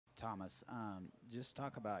Thomas. Just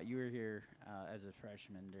talk about you were here as a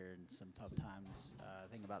freshman during some tough times.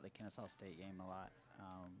 Think about the Kennesaw State game a lot,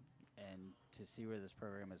 and to see where this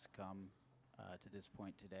program has come to this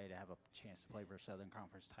point today, to have a chance to play for a Southern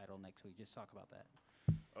Conference title next week. Just talk about that.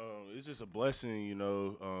 It's just a blessing, you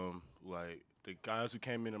know. Like the guys who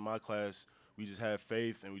came into my class, we just had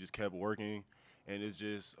faith and we just kept working, and it's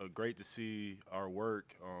just great to see our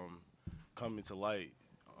work come into light.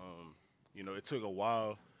 You know, it took a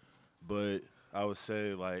while, but I would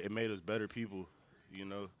say like it made us better people. You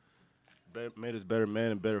know, made us better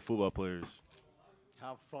men and better football players.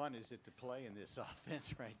 How fun is it to play in this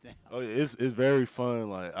offense right now? Oh, it's very fun.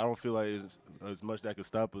 Like I don't feel like it's as much that could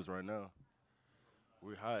stop us right now.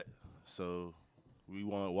 We're hot, so we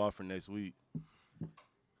want Wofford next week.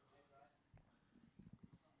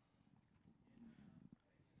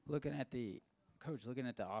 Looking at the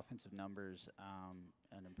offensive numbers,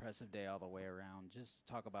 an impressive day all the way around. Just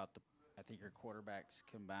talk about I think your quarterbacks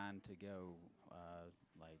combined to go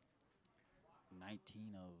like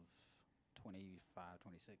 19 of 25,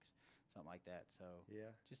 26, something like that. So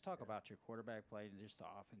yeah, just talk about your quarterback play and just the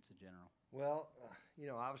offense in general. Well,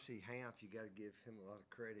 obviously Hamp, you got to give him a lot of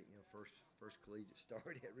credit. First collegiate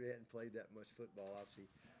start, he hadn't played that much football. Obviously,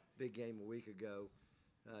 big game a week ago.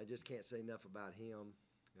 Just can't say enough about him.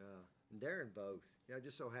 And Darren both.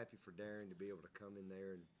 Just so happy for Darren to be able to come in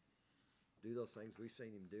there and do those things we've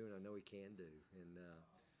seen him do, and I know he can do. And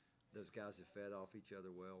those guys have fed off each other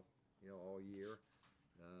well, all year.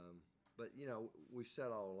 But we've said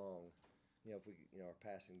all along, if we, our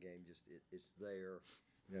passing game it's there.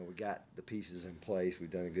 We got the pieces in place. We've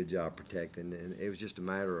done a good job protecting, and it was just a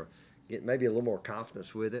matter of getting maybe a little more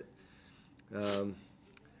confidence with it. And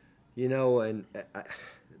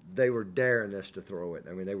they were daring us to throw it.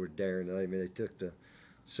 I mean, they were daring. They took the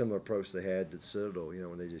similar approach they had to the Citadel,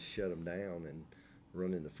 when they just shut them down and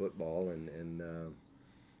running the football. And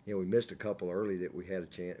we missed a couple early that we had a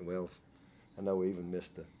chance. Well, I know we even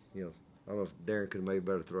missed I don't know if Darren could have made a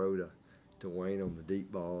better throw to Wayne on the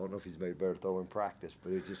deep ball. I don't know if he's made a better throw in practice,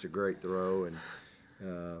 but it was just a great throw. And,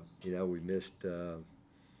 we missed the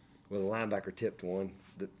linebacker tipped one.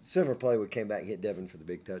 The similar play, we came back and hit Devin for the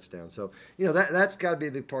big touchdown. So, that's got to be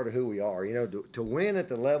a big part of who we are, to win at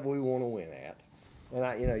the level we want to win at.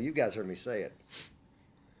 And, you guys heard me say it.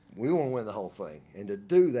 We want to win the whole thing. And to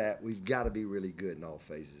do that, we've got to be really good in all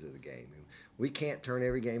phases of the game. We can't turn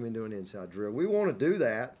every game into an inside drill. We want to do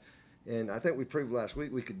that, and I think we proved last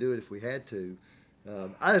week we could do it if we had to.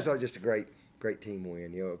 I just thought just a great team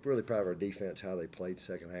win. Really proud of our defense, how they played the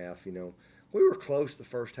second half. We were close the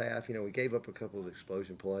first half. We gave up a couple of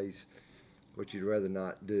explosion plays, which you'd rather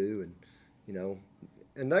not do,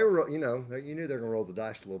 and they were, you knew they were going to roll the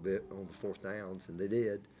dice a little bit on the fourth downs, and they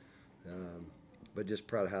did. But just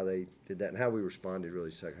proud of how they did that and how we responded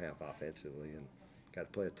really second half offensively, and got to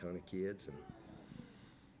play a ton of kids. And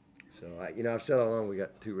so, I've said all along we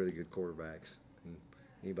got two really good quarterbacks, and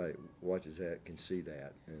anybody that watches that can see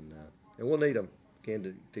that, and we'll need them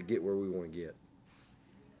again to get where we want to get.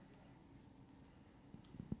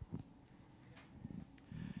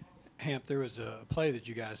 Hamp, there was a play that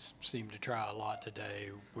you guys seemed to try a lot today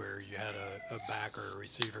where you had a back or a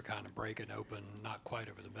receiver kind of breaking open, not quite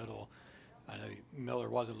over the middle. I know Miller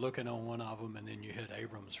wasn't looking on one of them, and then you hit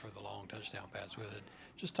Abrams for the long touchdown pass with it.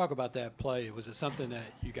 Just talk about that play. Was it something that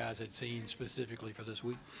you guys had seen specifically for this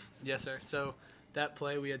week? Yes, sir. So that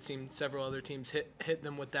play, we had seen several other teams hit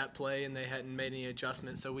them with that play, and they hadn't made any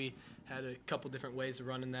adjustments. So we had a couple different ways of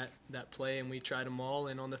running that play, and we tried them all.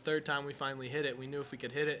 And on the third time we finally hit it, we knew if we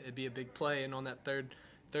could hit it, it'd be a big play. And on that third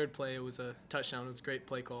play, it was a touchdown. It was a great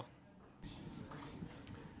play call.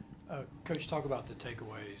 Coach, talk about the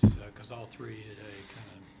takeaways, because all three today kind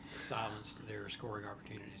of silenced their scoring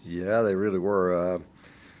opportunities. Yeah, they really were.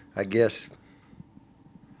 I guess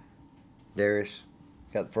Darius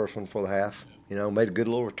got the first one for the half, made a good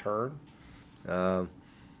little return. And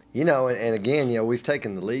again, we've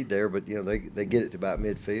taken the lead there, but, they get it to about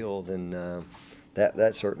midfield, and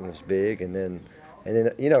that certainly was big. And then,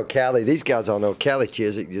 Callie, these guys all know Callie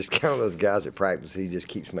Chiswick, just count those guys at practice. He just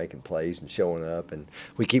keeps making plays and showing up. And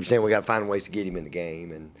we keep saying we got to find ways to get him in the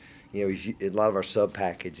game. And, he's a lot of our sub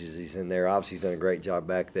packages, he's in there. Obviously, he's done a great job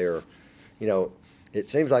back there. It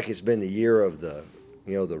seems like it's been the year of the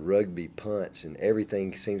rugby punts, and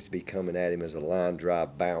everything seems to be coming at him as a line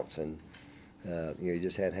drive bounce. And, he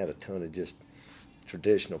just hadn't had a ton of just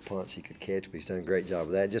traditional punts he could catch, but he's done a great job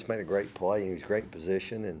of that. Just made a great play. He was great in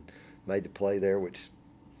position and made the play there, which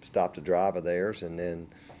stopped a drive of theirs. And then,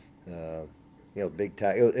 big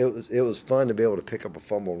tackle. It was fun to be able to pick up a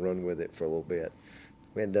fumble and run with it for a little bit.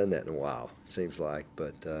 We hadn't done that in a while, it seems like.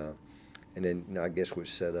 But, and then I guess we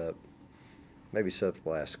set up the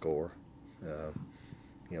last score,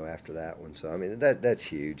 after that one. So I mean that's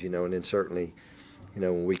huge, and then certainly,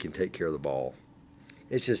 when we can take care of the ball.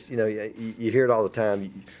 It's just, you hear it all the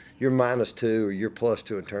time. You're -2 or you're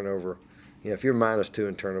 +2 in turnover. If you're -2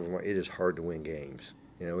 in turnover, it is hard to win games.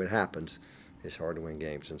 It happens. It's hard to win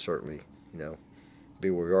games, and certainly, be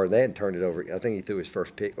where we are. They hadn't turned it over. I think he threw his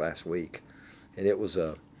first pick last week, and it was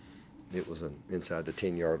an inside the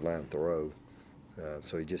 10-yard line throw.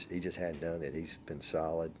 So he just hadn't done it. He's been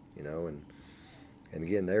solid, and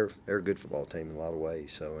again, they're a good football team in a lot of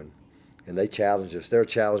ways. So and they challenged us. They're a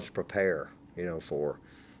challenge to prepare, for.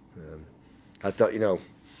 I thought,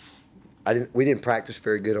 we didn't practice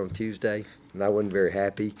very good on Tuesday, and I wasn't very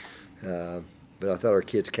happy. But I thought our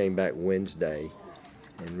kids came back Wednesday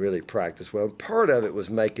and really practiced well. Part of it was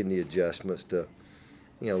making the adjustments to,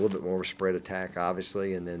 a little bit more of a spread attack,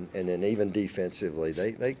 obviously, and then even defensively,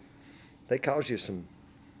 they cause you some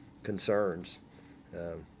concerns.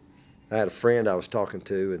 I had a friend I was talking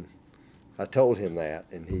to, and I told him that,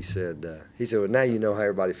 and he said, well, now you know how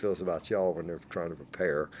everybody feels about y'all when they're trying to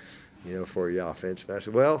prepare, for your offense. And I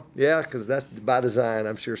said, well, yeah, because that's by design.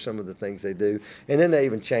 I'm sure some of the things they do. And then they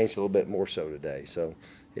even changed a little bit more so today. So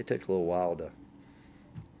it took a little while to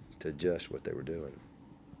adjust what they were doing.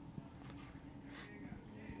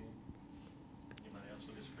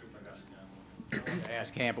 I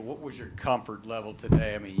ask Hamp, what was your comfort level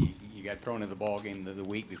today? I mean, you got thrown in the ball game the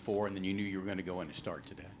week before, and then you knew you were going to go in and start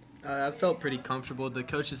today. I felt pretty comfortable. The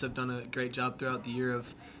coaches have done a great job throughout the year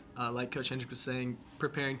of, like Coach Hendrix was saying,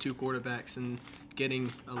 preparing 2 quarterbacks and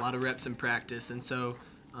getting a lot of reps in practice. And so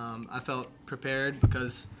I felt prepared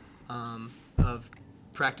because of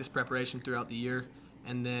practice preparation throughout the year.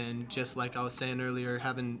 And then just like I was saying earlier,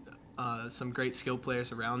 having some great skill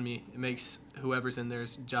players around me, it makes whoever's in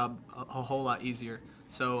there's job a whole lot easier.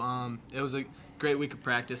 So it was a great week of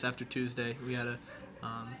practice after Tuesday. We had to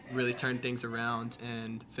really turn things around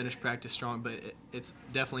and finish practice strong, but it's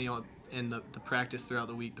definitely in the practice throughout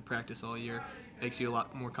the week, the practice all year, makes you a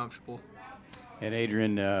lot more comfortable. And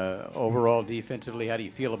Adrian, overall defensively, how do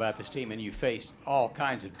you feel about this team? And you faced all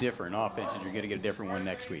kinds of different offenses. You're going to get a different one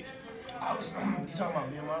next week. You talking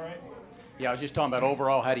about VMI, right? Yeah, I was just talking about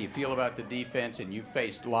overall, how do you feel about the defense? And you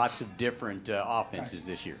faced lots of different offenses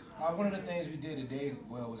this year. One of the things we did today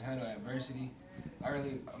was handle adversity.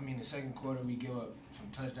 The second quarter, we give up some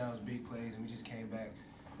touchdowns, big plays, and we just came back.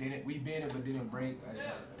 We bent it but didn't break. I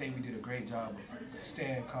just think we did a great job of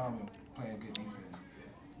staying calm and playing good defense.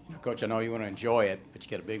 Coach, I know you want to enjoy it, but you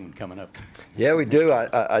got a big one coming up. Yeah, we do.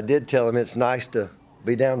 I did tell him it's nice to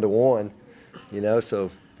be down to 1,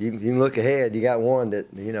 so you can look ahead. You got one that,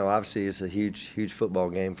 obviously is a huge football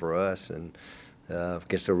game for us and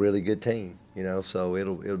against a really good team, so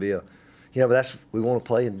it'll be a, but that's, we want to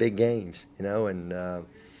play in big games, and,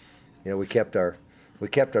 we kept our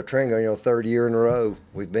trend going, 3rd year in a row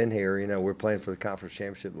we've been here, we're playing for the conference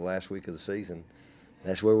championship the last week of the season.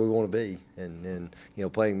 That's where we want to be, and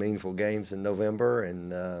playing meaningful games in November,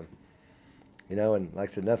 and and like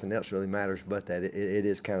I said, nothing else really matters but that. It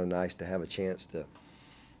is kind of nice to have a chance to,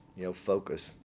 focus